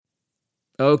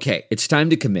Okay, it's time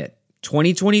to commit.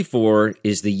 2024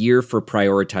 is the year for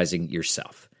prioritizing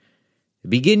yourself.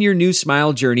 Begin your new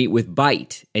smile journey with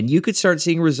Byte, and you could start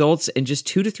seeing results in just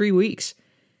 2 to 3 weeks.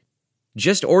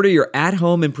 Just order your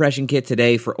at-home impression kit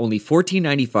today for only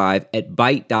 $14.95 at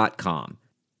Byte.com.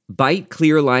 Byte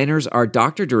clear liners are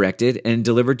doctor-directed and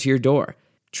delivered to your door.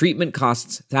 Treatment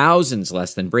costs thousands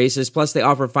less than braces, plus they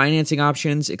offer financing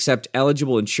options, accept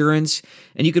eligible insurance,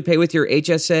 and you could pay with your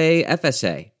HSA,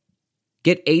 FSA.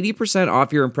 Get 80%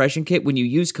 off your impression kit when you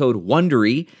use code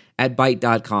WONDERY at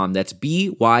Byte.com. That's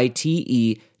BYTE.com.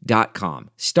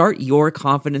 Start your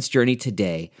confidence journey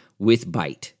today with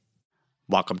Byte.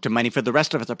 Welcome to Money for the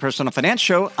Rest of Us, a personal finance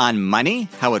show on money,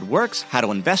 how it works, how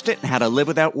to invest it, and how to live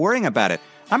without worrying about it.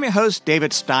 I'm your host,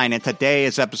 David Stein, and today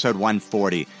is episode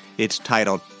 140. It's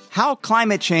titled, How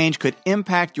Climate Change Could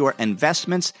Impact Your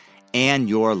Investments and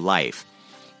Your Life.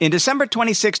 In December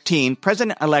 2016,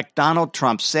 President-elect Donald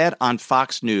Trump said on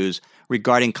Fox News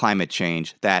regarding climate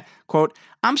change that, quote,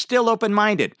 I'm still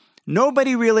open-minded.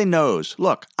 Nobody really knows.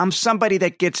 Look, I'm somebody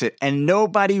that gets it, and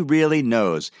nobody really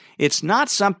knows. It's not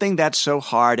something that's so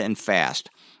hard and fast.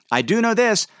 I do know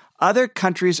this, other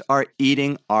countries are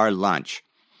eating our lunch.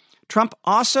 Trump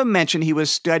also mentioned he was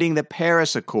studying the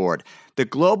Paris Accord, the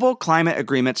global climate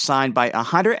agreement signed by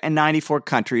 194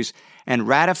 countries and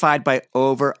ratified by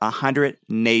over 100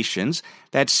 nations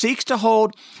that seeks to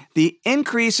hold the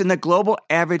increase in the global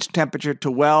average temperature to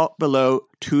well below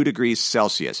 2 degrees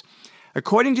Celsius.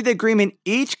 According to the agreement,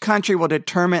 each country will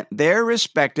determine their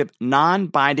respective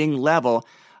non-binding level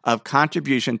of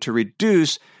contribution to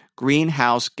reduce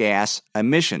greenhouse gas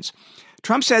emissions.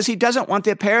 Trump says he doesn't want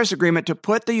the Paris Agreement to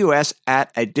put the U.S.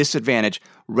 at a disadvantage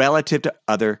relative to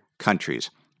other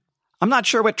countries. I'm not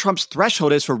sure what Trump's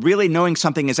threshold is for really knowing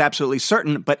something is absolutely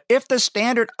certain, but if the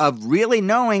standard of really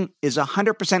knowing is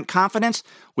 100% confidence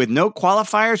with no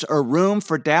qualifiers or room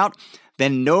for doubt,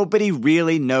 then nobody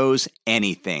really knows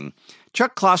anything.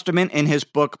 Chuck Klosterman, in his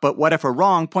book, But What If We're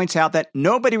Wrong, points out that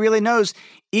nobody really knows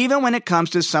even when it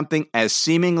comes to something as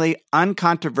seemingly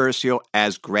uncontroversial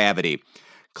as gravity.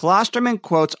 Klosterman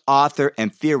quotes author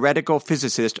and theoretical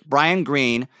physicist Brian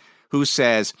Greene, who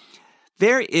says,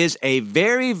 there is a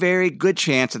very, very good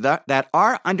chance that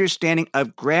our understanding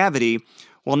of gravity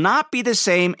will not be the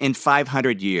same in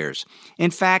 500 years. In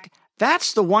fact,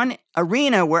 that's the one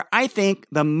arena where I think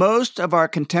the most of our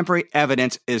contemporary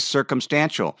evidence is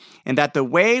circumstantial, and that the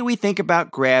way we think about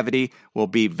gravity will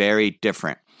be very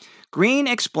different. Greene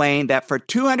explained that for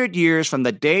 200 years from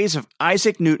the days of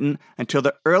Isaac Newton until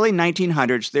the early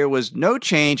 1900s, there was no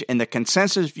change in the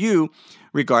consensus view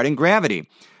regarding gravity.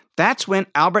 That's when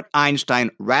Albert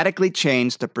Einstein radically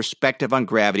changed the perspective on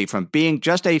gravity from being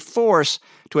just a force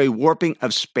to a warping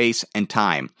of space and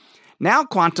time. Now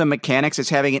quantum mechanics is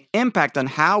having an impact on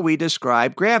how we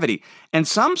describe gravity, and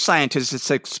some scientists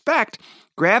suspect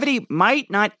gravity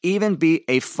might not even be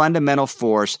a fundamental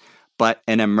force, but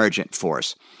an emergent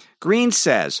force. Greene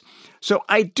says, so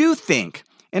I do think,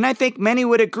 and I think many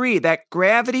would agree, that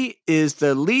gravity is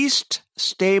the least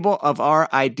stable of our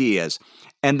ideas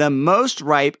and the most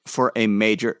ripe for a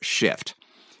major shift.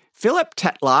 Philip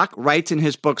Tetlock writes in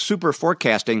his book Super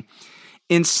Forecasting,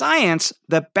 in science,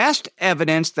 the best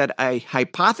evidence that a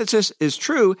hypothesis is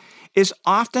true is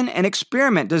often an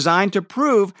experiment designed to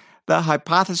prove the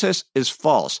hypothesis is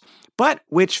false, but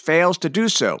which fails to do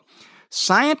so.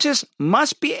 Scientists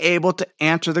must be able to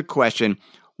answer the question,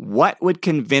 what would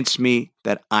convince me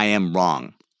that I am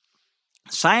wrong?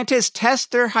 Scientists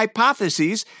test their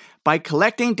hypotheses by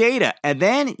collecting data and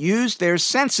then use their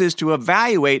senses to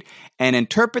evaluate and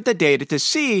interpret the data to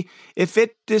see if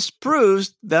it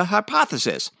disproves the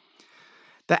hypothesis.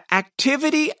 The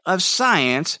activity of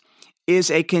science is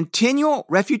a continual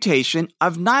refutation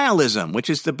of nihilism,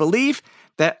 which is the belief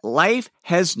that life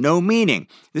has no meaning.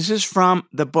 This is from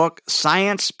the book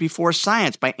Science Before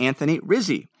Science by Anthony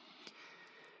Rizzi.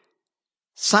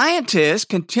 Scientists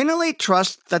continually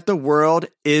trust that the world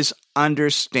is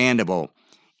understandable,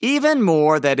 even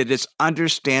more that it is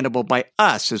understandable by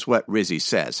us, is what Rizzi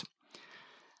says.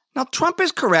 Now, Trump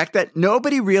is correct that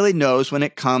nobody really knows when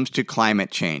it comes to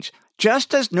climate change,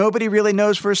 just as nobody really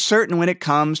knows for certain when it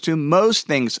comes to most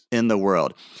things in the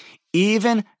world,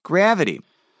 even gravity.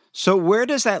 So where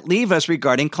does that leave us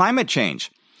regarding climate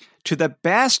change? To the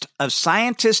best of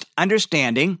scientists'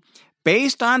 understanding,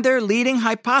 based on their leading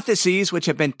hypotheses, which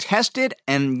have been tested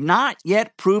and not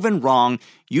yet proven wrong,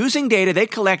 using data they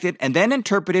collected and then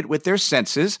interpreted with their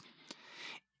senses,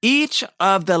 each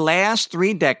of the last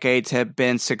 3 decades have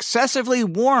been successively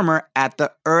warmer at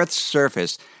the Earth's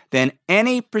surface than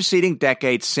any preceding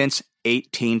decade since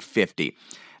 1850.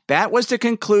 That was the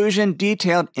conclusion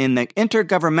detailed in the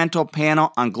Intergovernmental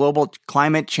Panel on Global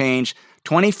Climate Change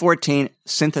 2014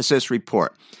 Synthesis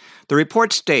Report. The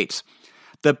report states,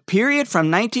 the period from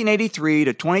 1983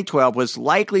 to 2012 was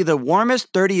likely the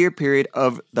warmest 30-year period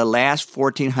of the last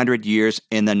 1,400 years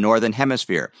in the Northern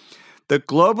Hemisphere. The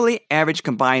globally average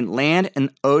combined land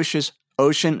and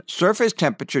ocean surface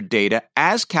temperature data,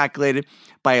 as calculated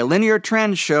by a linear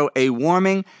trend, show a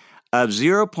warming of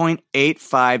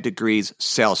 0.85 degrees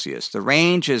Celsius. The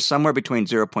range is somewhere between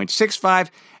 0.65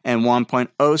 and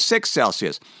 1.06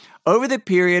 Celsius over the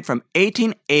period from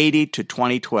 1880 to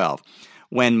 2012.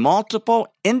 When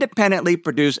multiple independently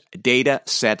produced data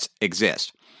sets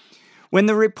exist. When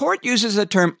the report uses the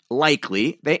term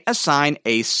likely, they assign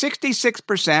a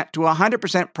 66% to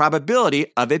 100% probability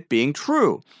of it being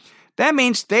true. That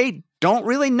means they don't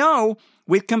really know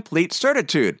with complete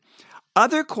certitude.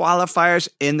 Other qualifiers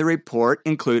in the report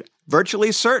include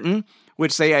virtually certain,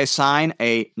 which they assign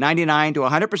a 99 to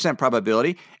 100%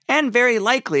 probability, and very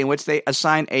likely, in which they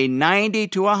assign a 90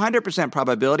 to 100%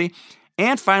 probability,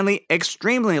 and finally,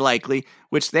 extremely likely,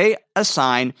 which they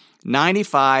assign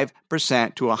 95%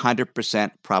 to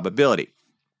 100% probability.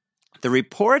 The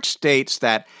report states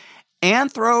that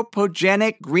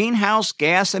anthropogenic greenhouse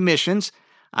gas emissions,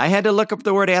 I had to look up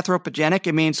the word anthropogenic,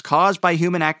 it means caused by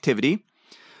human activity.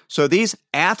 So these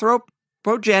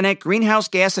anthropogenic greenhouse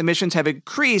gas emissions have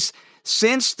increased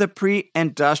since the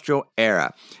pre-industrial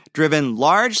era, driven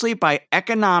largely by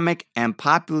economic and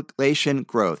population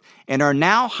growth, and are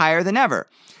now higher than ever.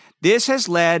 This has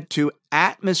led to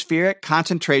atmospheric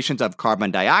concentrations of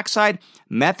carbon dioxide,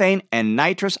 methane, and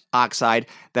nitrous oxide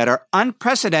that are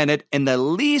unprecedented in the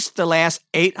last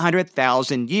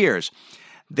 800,000 years.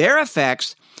 Their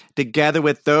effects, together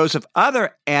with those of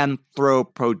other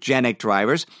anthropogenic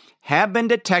drivers, have been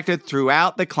detected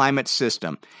throughout the climate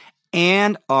system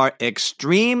and are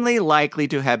extremely likely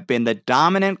to have been the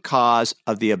dominant cause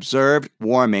of the observed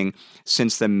warming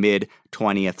since the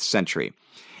mid-20th century.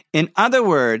 In other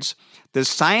words, the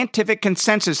scientific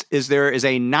consensus is there is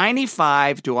a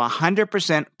 95 to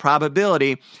 100%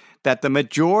 probability that the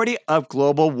majority of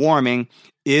global warming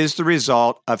is the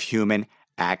result of human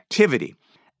activity.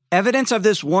 Evidence of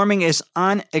this warming is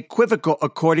unequivocal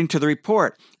according to the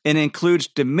report. It includes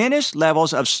diminished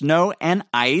levels of snow and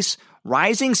ice,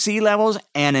 rising sea levels,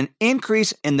 and an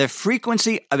increase in the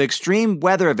frequency of extreme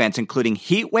weather events, including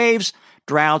heat waves,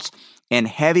 droughts, and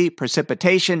heavy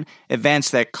precipitation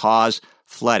events that cause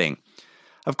flooding.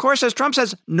 Of course, as Trump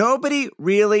says, nobody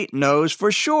really knows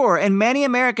for sure, and many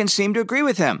Americans seem to agree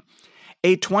with him.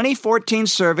 A 2014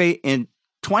 survey in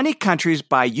 20 countries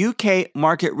by UK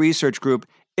market research group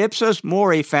Ipsos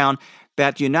Mori found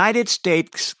that the United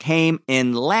States came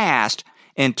in last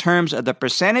in terms of the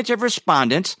percentage of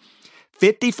respondents,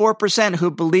 54%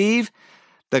 who believe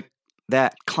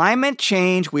that climate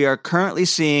change we are currently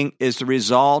seeing is the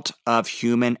result of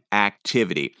human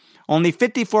activity. Only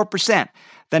 54%.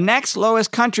 The next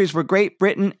lowest countries were Great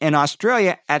Britain and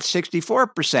Australia at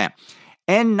 64%.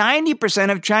 And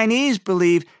 90% of Chinese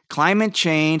believe climate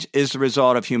change is the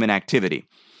result of human activity.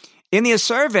 In the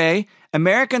survey,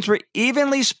 Americans were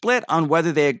evenly split on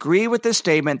whether they agree with the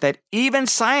statement that even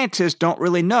scientists don't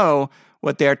really know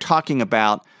what they're talking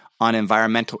about on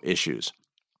environmental issues.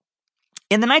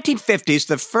 In the 1950s,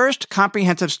 the first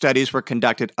comprehensive studies were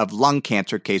conducted of lung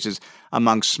cancer cases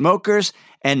among smokers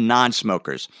and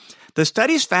non-smokers. The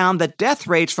studies found that death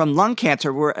rates from lung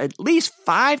cancer were at least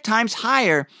 5 times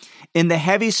higher in the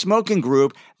heavy smoking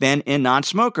group than in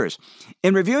non-smokers.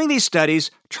 In reviewing these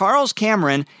studies, Charles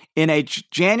Cameron, in a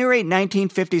January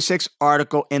 1956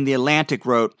 article in The Atlantic,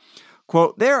 wrote,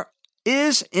 quote, "There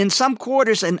is in some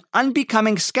quarters an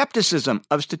unbecoming skepticism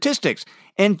of statistics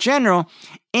in general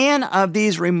and of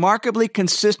these remarkably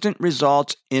consistent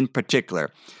results in particular.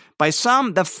 By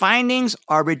some, the findings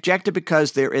are rejected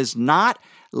because there is not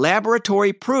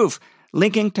laboratory proof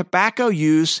linking tobacco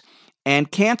use and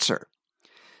cancer.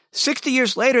 60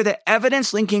 years later, the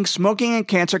evidence linking smoking and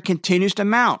cancer continues to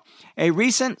mount. A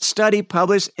recent study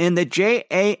published in the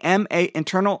JAMA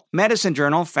Internal Medicine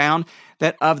Journal found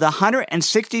that of the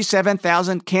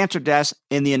 167,000 cancer deaths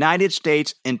in the United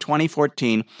States in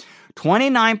 2014,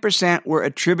 29% were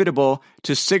attributable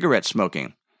to cigarette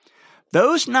smoking.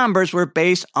 Those numbers were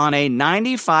based on a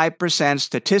 95%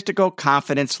 statistical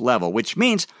confidence level, which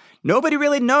means nobody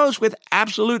really knows with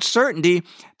absolute certainty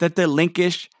that the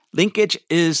linkage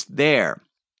is there.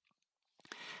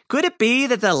 Could it be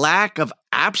that the lack of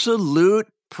absolute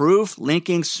proof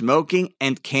linking smoking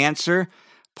and cancer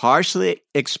partially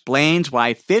explains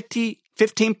why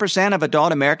 15% of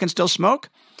adult Americans still smoke?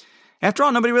 After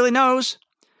all, nobody really knows.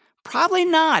 Probably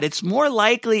not. It's more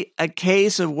likely a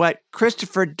case of what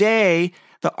Christopher Day,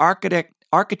 the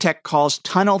architect calls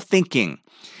tunnel thinking.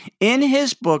 In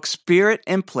his book, Spirit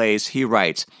and Place, he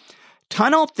writes,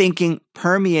 tunnel thinking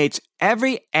permeates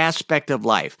every aspect of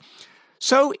life.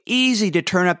 So easy to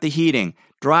turn up the heating,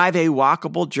 drive a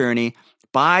walkable journey,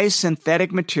 buy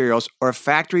synthetic materials or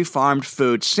factory farmed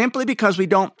food simply because we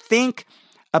don't think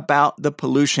about the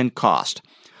pollution cost.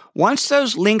 Once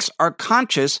those links are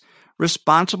conscious,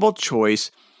 responsible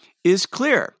choice is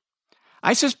clear.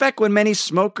 I suspect when many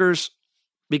smokers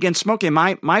begin smoking,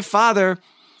 my father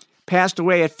passed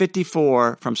away at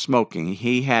 54 from smoking.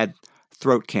 He had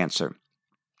throat cancer.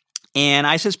 And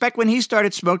I suspect when he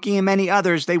started smoking and many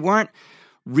others, they weren't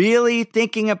really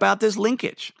thinking about this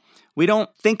linkage. We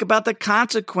don't think about the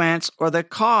consequence or the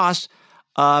cost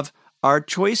of our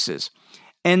choices.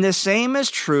 And the same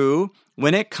is true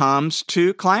when it comes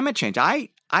to climate change. I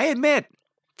admit,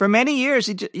 for many years,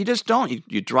 you just don't.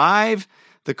 You drive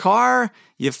the car,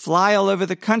 you fly all over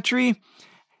the country,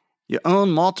 you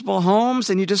own multiple homes,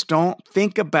 and you just don't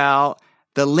think about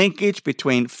the linkage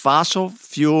between fossil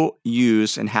fuel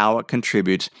use and how it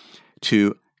contributes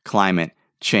to climate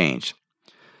change.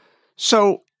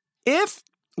 So if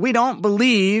we don't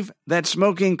believe that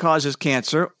smoking causes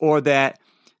cancer or that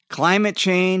climate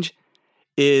change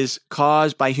is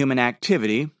caused by human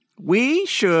activity, we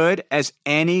should, as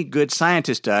any good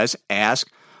scientist does, ask,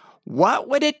 what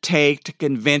would it take to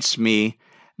convince me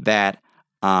that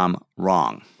I'm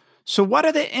wrong? So what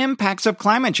are the impacts of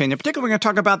climate change? In particular, we're going to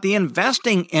talk about the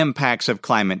investing impacts of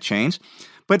climate change.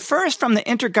 But first, from the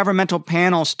Intergovernmental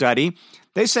Panel study,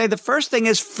 they say the first thing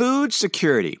is food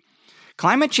security.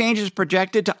 Climate change is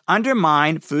projected to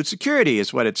undermine food security,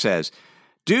 is what it says.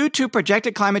 Due to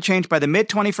projected climate change by the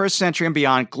mid-21st century and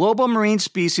beyond, global marine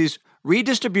species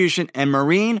redistribution and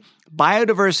marine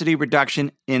biodiversity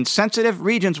reduction in sensitive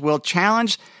regions will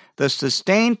challenge the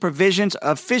sustained provisions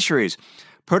of fisheries,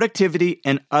 productivity,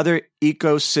 and other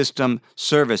ecosystem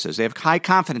services. They have high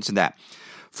confidence in that.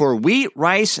 For wheat,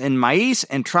 rice, and maize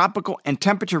in tropical and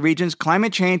temperature regions,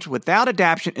 climate change without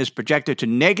adaptation is projected to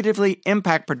negatively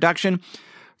impact production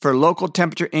for local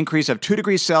temperature increase of 2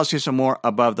 degrees Celsius or more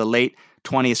above the late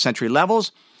 20th century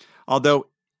levels, although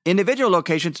individual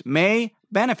locations may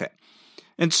benefit.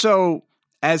 And so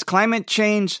as climate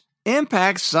change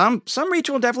impacts, some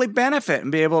regions will definitely benefit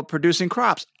and be able to producing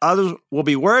crops. Others will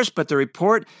be worse, but the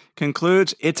report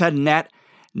concludes it's a net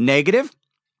negative.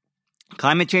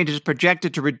 Climate change is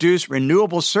projected to reduce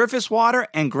renewable surface water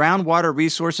and groundwater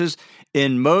resources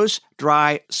in most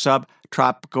dry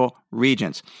subtropical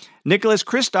regions. Nicholas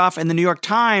Kristof in the New York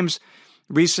Times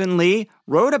recently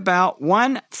wrote about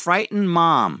one frightened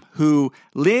mom who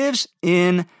lives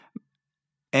in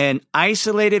an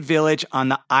isolated village on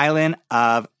the island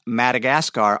of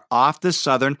Madagascar off the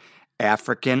southern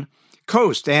African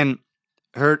coast. And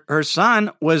her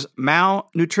son was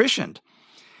malnutritioned.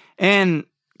 And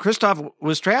Kristof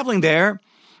was traveling there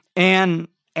and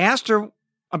asked her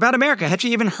about America. Had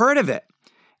she even heard of it?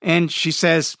 And she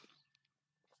says,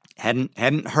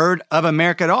 hadn't heard of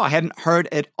America at all. Hadn't heard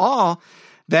at all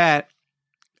that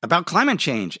about climate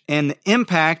change and the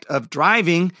impact of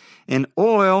driving and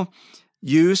oil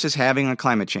use is having on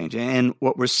climate change. And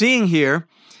what we're seeing here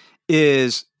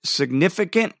is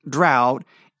significant drought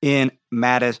in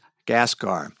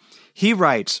Madagascar. He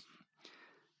writes,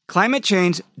 climate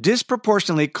change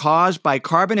disproportionately caused by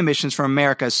carbon emissions from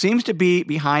America seems to be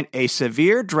behind a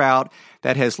severe drought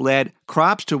that has led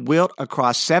crops to wilt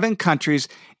across 7 countries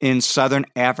in southern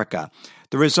Africa.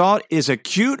 The result is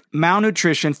acute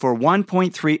malnutrition for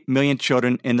 1.3 million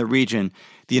children in the region,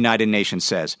 the United Nations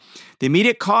says. The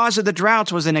immediate cause of the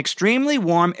droughts was an extremely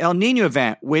warm El Niño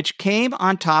event, which came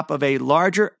on top of a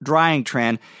larger drying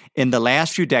trend in the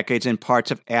last few decades in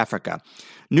parts of Africa.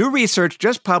 New research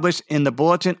just published in the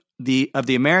Bulletin of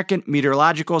the American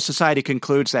Meteorological Society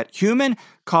concludes that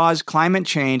human-caused climate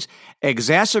change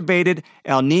exacerbated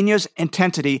El Niño's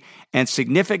intensity and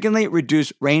significantly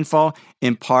reduced rainfall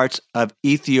in parts of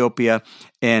Ethiopia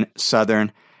and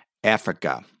southern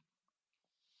Africa.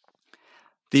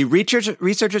 The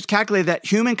researchers calculated that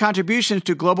human contributions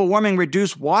to global warming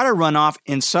reduced water runoff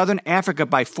in southern Africa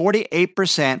by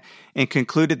 48% and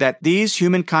concluded that these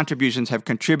human contributions have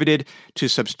contributed to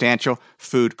substantial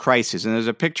food crises. And there's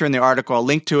a picture in the article, I'll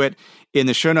link to it in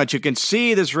the show notes. You can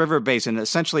see this river basin,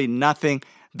 essentially nothing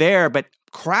there, but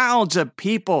crowds of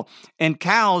people and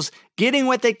cows getting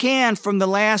what they can from the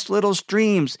last little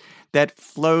streams that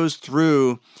flows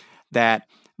through that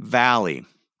valley.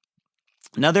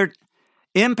 Another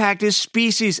impact is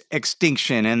species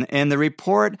extinction, and the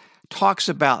report talks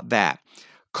about that.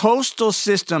 Coastal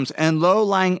systems and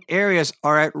low-lying areas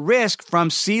are at risk from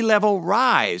sea level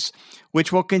rise,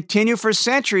 which will continue for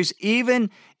centuries even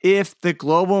if the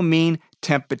global mean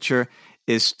temperature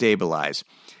is stabilized.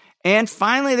 And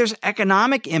finally, there's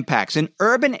economic impacts. In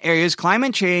urban areas,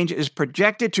 climate change is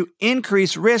projected to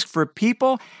increase risk for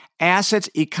people, assets,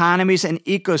 economies, and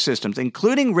ecosystems,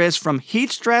 including risks from heat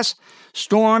stress,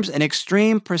 storms, and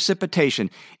extreme precipitation,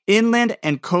 inland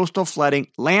and coastal flooding,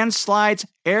 landslides,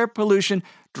 air pollution,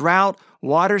 drought,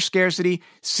 water scarcity,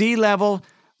 sea level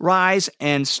rise,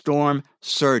 and storm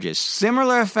surges.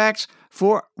 Similar effects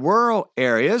for rural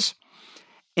areas.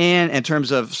 And in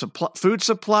terms of food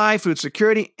supply, food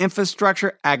security,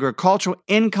 infrastructure, agricultural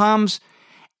incomes,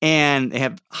 and they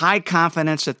have high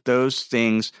confidence that those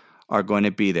things are going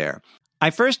to be there. I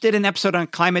first did an episode on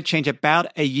climate change about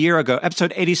a year ago,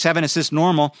 episode 87, Is This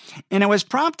Normal? And I was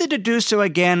prompted to do so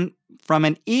again from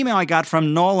an email I got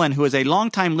from Nolan, who is a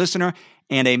longtime listener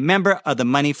and a member of the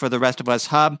Money for the Rest of Us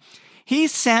Hub. He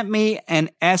sent me an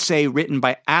essay written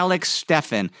by Alex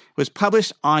Steffen. It was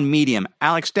published on Medium.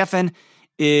 Alex Steffen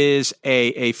is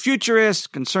a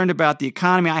futurist concerned about the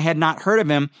economy. I had not heard of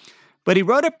him, but he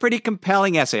wrote a pretty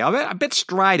compelling essay, a bit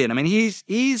strident. I mean,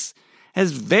 he's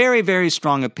has very, very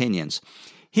strong opinions.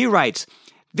 He writes,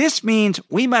 "This means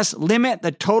we must limit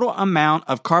the total amount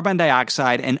of carbon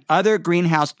dioxide and other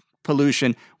greenhouse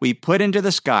pollution we put into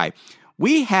the sky.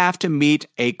 We have to meet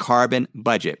a carbon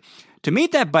budget. To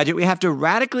meet that budget, we have to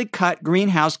radically cut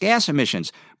greenhouse gas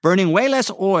emissions, burning way less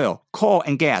oil, coal,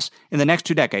 and gas in the next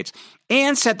 2 decades,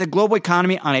 and set the global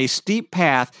economy on a steep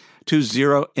path to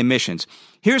zero emissions.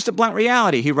 Here's the blunt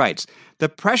reality," he writes. "The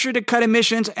pressure to cut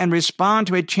emissions and respond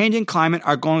to a changing climate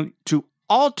are going to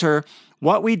alter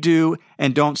what we do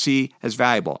and don't see as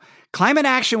valuable. Climate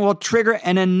action will trigger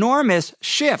an enormous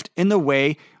shift in the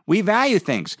way we value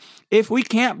things. If we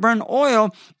can't burn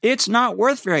oil, it's not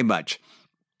worth very much.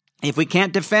 If we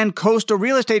can't defend coastal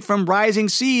real estate from rising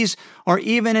seas or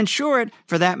even insure it,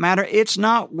 for that matter, it's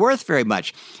not worth very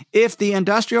much. If the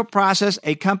industrial process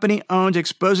a company owns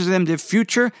exposes them to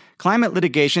future climate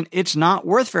litigation, it's not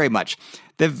worth very much.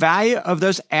 The value of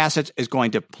those assets is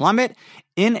going to plummet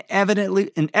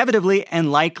inevitably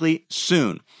and likely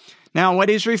soon." Now, what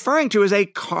he's referring to is a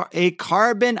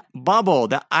carbon bubble,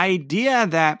 the idea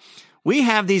that we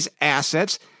have these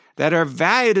assets that are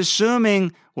valued,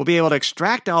 assuming we'll be able to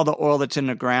extract all the oil that's in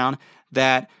the ground,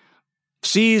 that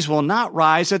seas will not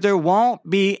rise, that there won't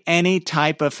be any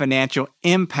type of financial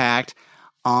impact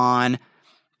on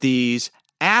these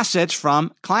assets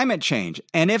from climate change.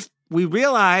 And if we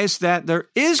realize that there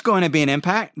is going to be an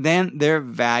impact, then their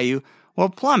value will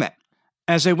plummet.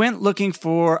 As I went looking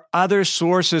for other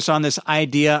sources on this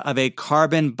idea of a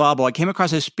carbon bubble, I came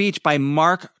across a speech by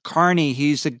Mark Carney.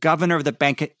 He's the governor of the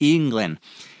Bank of England.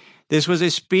 This was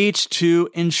a speech to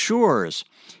insurers.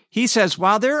 He says,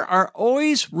 "While there are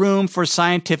always room for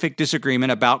scientific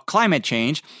disagreement about climate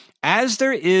change, as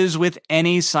there is with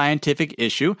any scientific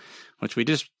issue," which we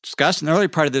just discussed in the early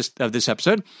part of this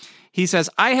episode, he says,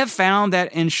 "I have found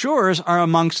that insurers are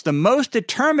amongst the most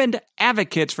determined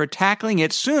advocates for tackling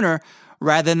it sooner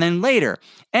rather than later.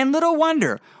 And little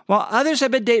wonder, while others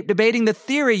have been debating the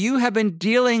theory, you have been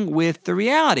dealing with the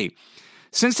reality.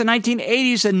 Since the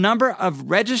 1980s, the number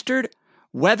of registered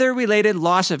weather-related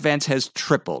loss events has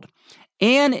tripled,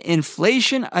 and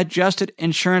inflation-adjusted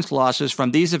insurance losses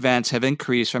from these events have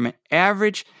increased from an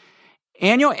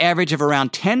annual average of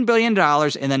around $10 billion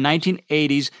in the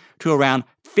 1980s to around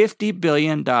 $50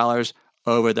 billion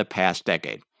over the past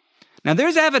decade." Now,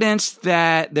 there's evidence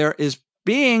that there is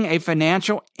being a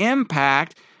financial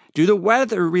impact due to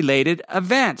weather-related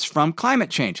events from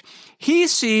climate change. He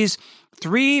sees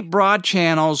 3 broad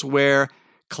channels where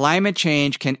climate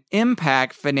change can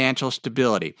impact financial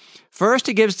stability. First,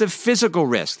 he gives the physical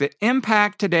risk, the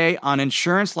impact today on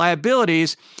insurance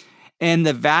liabilities and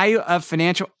the value of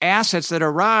financial assets that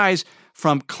arise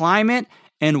from climate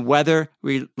and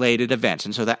weather-related events.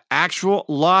 And so the actual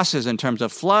losses in terms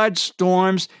of floods,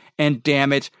 storms, and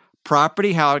damage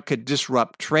property, how it could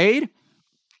disrupt trade.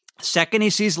 Second,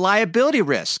 he sees liability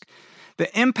risk,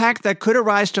 the impact that could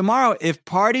arise tomorrow if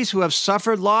parties who have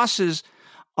suffered losses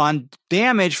on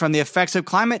damage from the effects of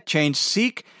climate change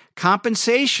seek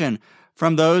compensation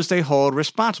from those they hold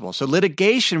responsible, so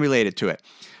litigation related to it.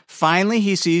 Finally,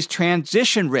 he sees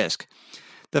transition risk,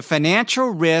 the financial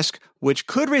risk which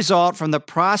could result from the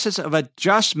process of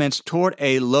adjustments toward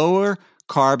a lower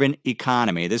carbon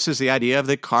economy. This is the idea of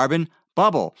the carbon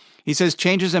bubble. He says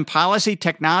changes in policy,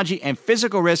 technology, and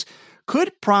physical risk could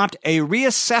prompt a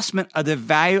reassessment of the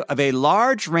value of a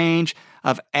large range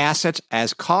of assets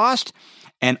as cost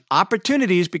and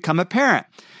opportunities become apparent.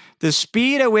 The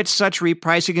speed at which such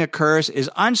repricing occurs is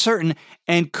uncertain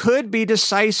and could be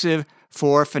decisive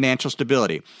for financial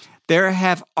stability. There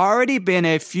have already been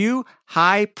a few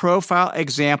high-profile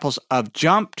examples of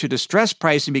jump to distress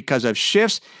pricing because of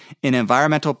shifts in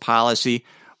environmental policy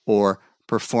or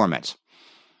performance.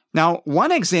 Now,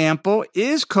 one example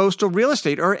is coastal real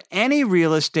estate or any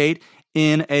real estate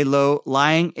in a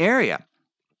low-lying area.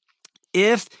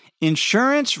 If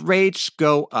insurance rates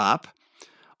go up,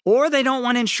 or they don't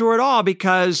want to insure at all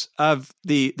because of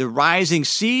the rising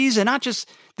seas and not just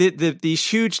these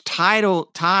huge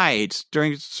tides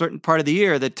during a certain part of the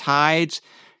year, the tides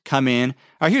come in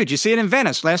are huge. You see it in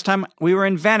Venice. Last time we were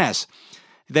in Venice,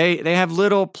 they have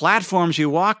little platforms you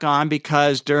walk on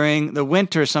because during the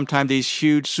winter, sometimes these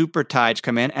huge super tides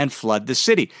come in and flood the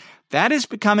city. That is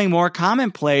becoming more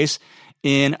commonplace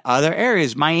in other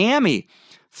areas. Miami,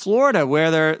 Florida,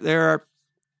 where there are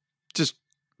just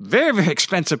very, very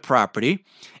expensive property.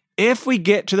 If we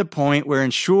get to the point where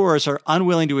insurers are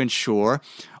unwilling to insure,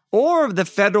 or the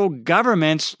federal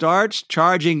government starts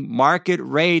charging market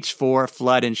rates for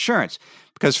flood insurance,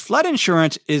 because flood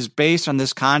insurance is based on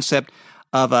this concept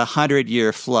of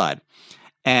 100-year flood,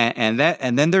 and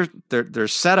then they're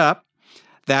set up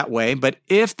that way. But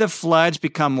if the floods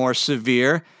become more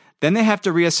severe, then they have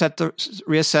to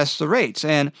reassess the rates.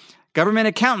 And government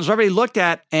accountants already looked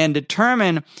at and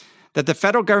determined that the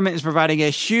federal government is providing a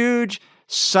huge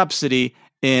subsidy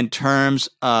in terms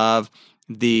of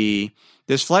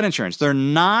this flood insurance. They're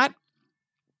not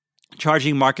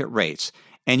charging market rates,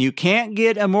 and you can't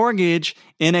get a mortgage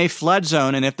in a flood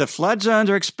zone. And if the flood zones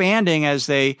are expanding as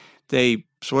they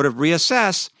sort of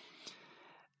reassess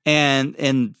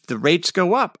and the rates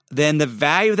go up, then the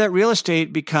value of that real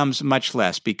estate becomes much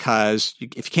less, because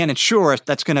if you can't insure,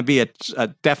 that's going to be a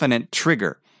definite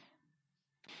trigger.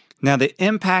 Now, the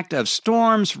impact of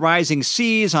storms, rising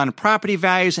seas on property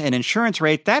values and insurance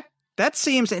rate, that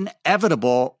seems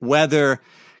inevitable whether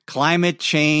climate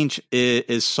change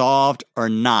is solved or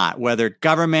not, whether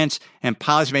governments and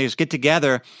policymakers get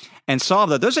together and solve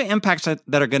that. Those are impacts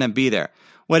that are going to be there.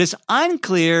 What is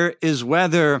unclear is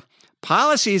whether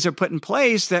policies are put in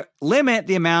place that limit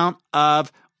the amount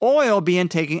of oil being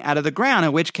taken out of the ground,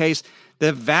 in which case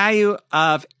the value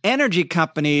of energy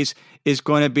companies is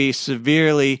going to be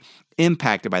severely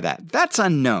impacted by that. That's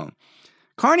unknown.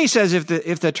 Carney says if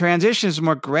the transition is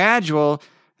more gradual,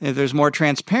 if there's more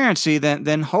transparency,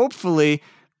 then hopefully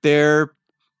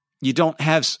you don't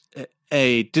have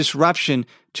a disruption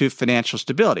to financial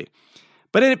stability.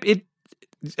 But it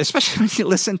especially when you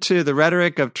listen to the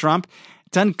rhetoric of Trump,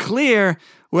 it's unclear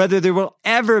whether there will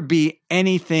ever be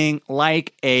anything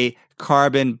like a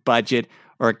carbon budget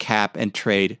or cap and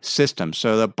trade system.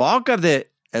 So the bulk of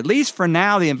at least for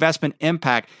now, the investment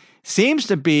impact seems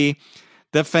to be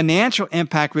the financial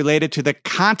impact related to the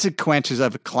consequences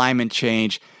of climate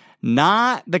change,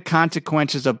 not the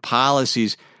consequences of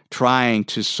policies trying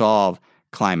to solve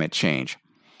climate change.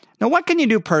 Now, what can you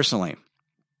do personally?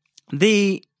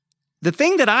 The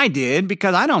thing that I did,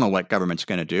 because I don't know what government's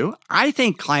going to do, I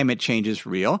think climate change is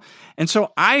real. And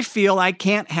so I feel I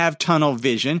can't have tunnel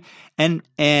vision and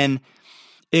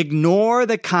ignore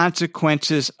the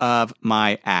consequences of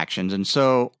my actions. And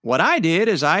so what I did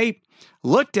is I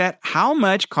looked at how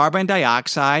much carbon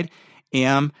dioxide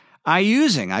am I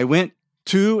using. I went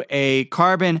to a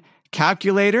carbon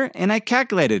calculator and I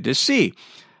calculated to see.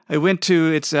 I went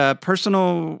to its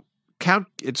personal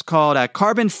it's called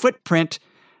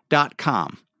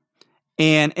carbonfootprint.com.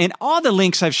 And all the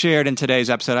links I've shared in today's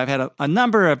episode, I've had a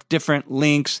number of different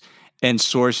links and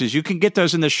sources. You can get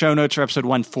those in the show notes for episode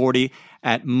 140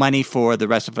 at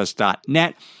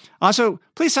moneyfortherestofus.net. Also,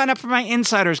 please sign up for my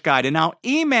Insider's Guide, and I'll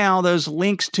email those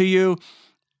links to you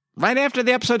right after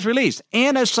the episode's released,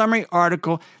 and a summary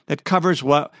article that covers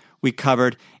what we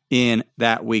covered in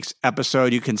that week's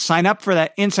episode. You can sign up for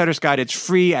that Insider's Guide. It's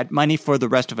free at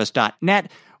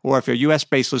moneyfortherestofus.net, or if you're a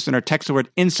U.S.-based listener, text the word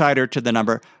insider to the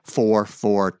number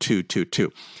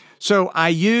 44222. So I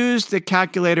used the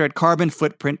calculator at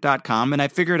carbonfootprint.com, and I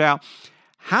figured out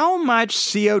how much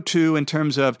CO2 in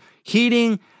terms of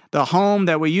heating the home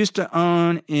that we used to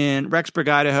own in Rexburg,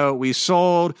 Idaho. We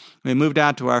sold, we moved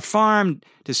out to our farm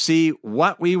to see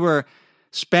what we were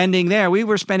spending there. We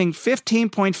were spending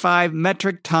 15.5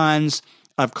 metric tons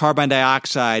of carbon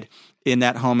dioxide in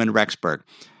that home in Rexburg.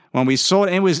 When we sold,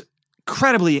 it was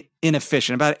incredibly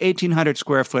inefficient, about 1,800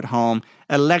 square foot home,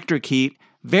 electric heat,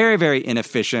 very, very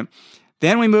inefficient.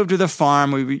 Then we moved to the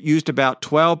farm. We used about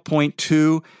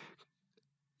 12.2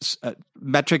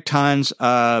 metric tons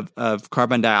of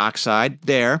carbon dioxide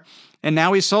there. And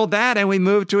now we sold that and we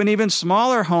moved to an even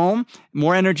smaller home,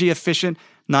 more energy efficient,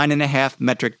 9.5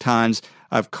 metric tons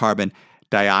of carbon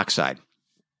dioxide.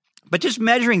 But just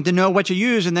measuring to know what you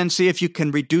use and then see if you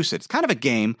can reduce it. It's kind of a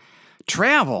game.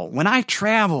 Travel. When I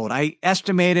traveled, I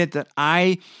estimated that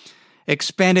I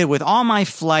expended with all my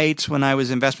flights when I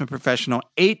was investment professional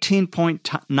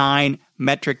 18.9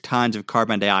 metric tons of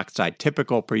carbon dioxide,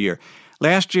 typical per year.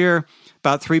 Last year,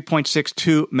 about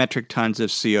 3.62 metric tons of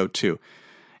CO2.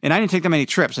 And I didn't take that many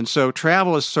trips. And so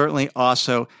travel is certainly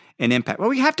also an impact. Well,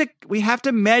 we have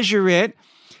to measure it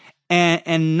and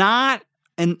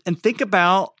think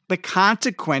about the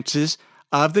consequences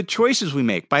of the choices we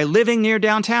make. By living near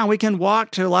downtown, we can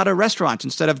walk to a lot of restaurants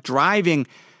instead of driving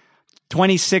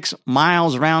 26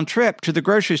 miles round trip to the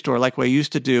grocery store like we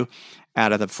used to do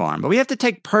out of the farm. But we have to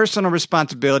take personal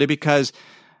responsibility because,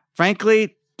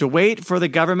 frankly, to wait for the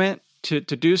government to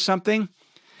do something,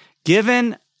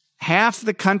 given half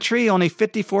the country, only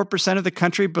 54% of the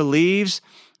country believes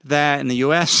that in the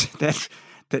U.S.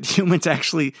 that humans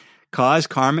actually cause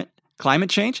climate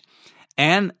change,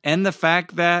 and the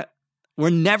fact that we're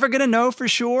never going to know for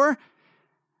sure.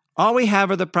 All we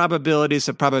have are the probabilities.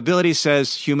 The probability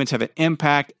says humans have an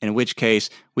impact, in which case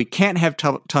we can't have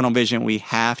tunnel vision. We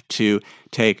have to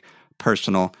take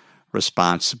personal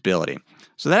responsibility.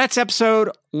 So that's episode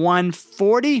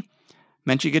 140.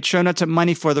 Mention you get show notes at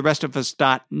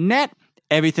moneyfortherestofus.net.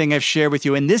 Everything I've shared with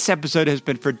you in this episode has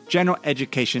been for general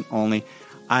education only.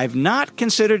 I've not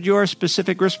considered your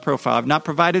specific risk profile. I've not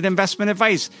provided investment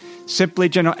advice. Simply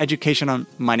general education on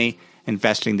money,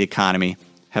 investing, the economy.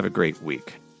 Have a great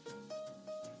week.